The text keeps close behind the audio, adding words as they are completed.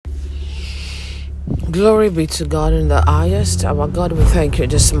Glory be to God in the highest. Our God, we thank you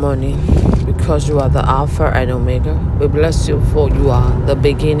this morning because you are the Alpha and Omega. We bless you for you are the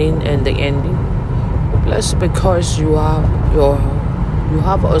beginning and the ending. We bless you because you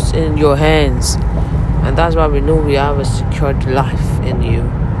have us in your hands, and that's why we know we have a secured life in you.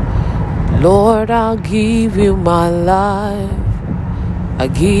 Lord, I'll give you my life. I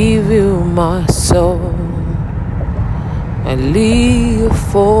give you my soul. I live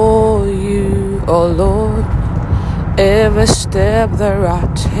for you, oh Lord. Every step that I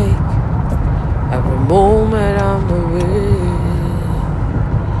take, every moment I'm away.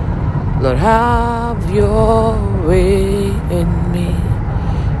 Lord, have your way in me.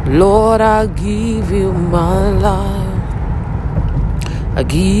 Lord, I give you my life. I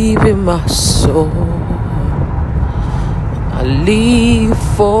give you my soul. I live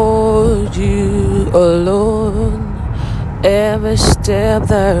for you, oh Lord. Every step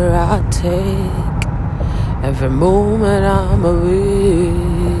that I take, every moment I'm away.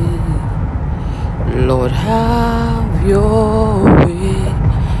 Lord, have your way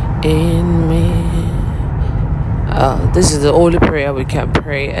in me. This is the only prayer we can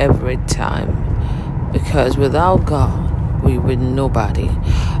pray every time, because without God, we were nobody.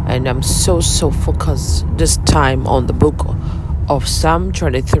 And I'm so focused this time on the book of Psalm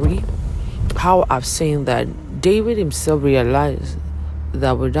 23, how I've seen that David himself realized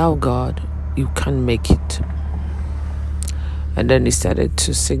that without God, you can't make it. And then he started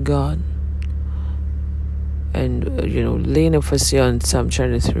to seek God. And, laying emphasis on Psalm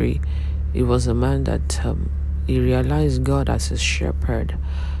 23, he was a man that he realized God as his shepherd.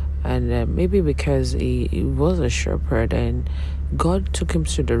 And maybe because he was a shepherd, and God took him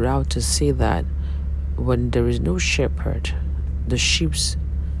to the route to see that when there is no shepherd, the sheep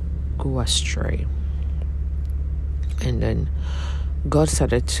go astray. And then God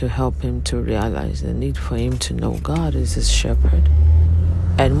started to help him to realize the need for him to know God is his shepherd.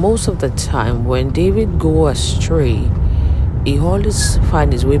 And most of the time, when David go astray, he always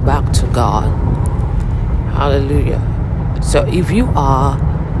find his way back to God. Hallelujah. So if you are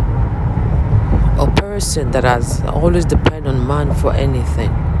a person that has always depend on man for anything,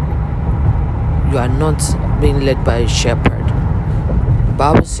 you are not being led by a shepherd. The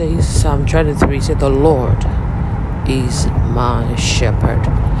Bible says, Psalm 23 said, the Lord is my shepherd.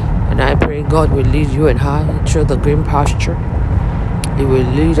 And I pray God will lead you and I through the green pasture. He will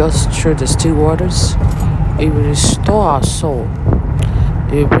lead us through the still waters. He will restore our soul.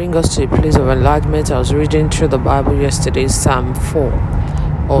 He will bring us to a place of enlargement. I was reading through the Bible yesterday, Psalm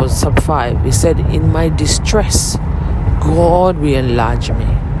 4 or Psalm 5. He said, in my distress, God will enlarge me.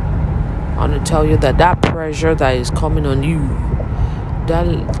 I want to tell you that pressure that is coming on you,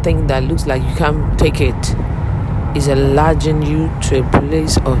 that thing that looks like you can't take it, is enlarging you to a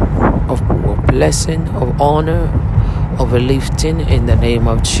place of blessing, of honor, of a lifting in the name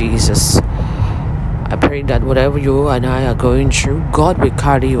of Jesus. I pray that whatever you and I are going through, God will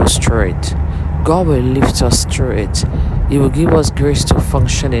carry us through it. God will lift us through it. He will give us grace to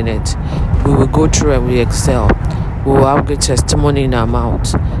function in it. We will go through and we excel. We will have good testimony in our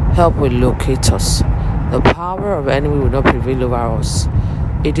mouth. Help will locate us. The power of the enemy will not prevail over us.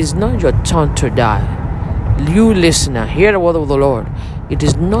 It is not your turn to die. You listener, hear the word of the Lord. It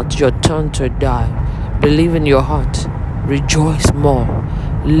is not your turn to die. Believe in your heart. Rejoice more.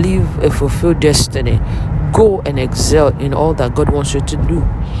 Live a fulfilled destiny. Go and excel in all that God wants you to do.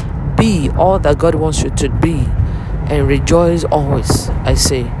 Be all that God wants you to be. And rejoice always. I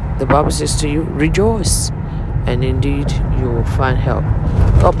say, the Bible says to you, rejoice. And indeed, you will find help.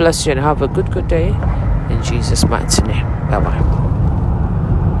 God bless you and have a good day. In Jesus' mighty name. Bye-bye.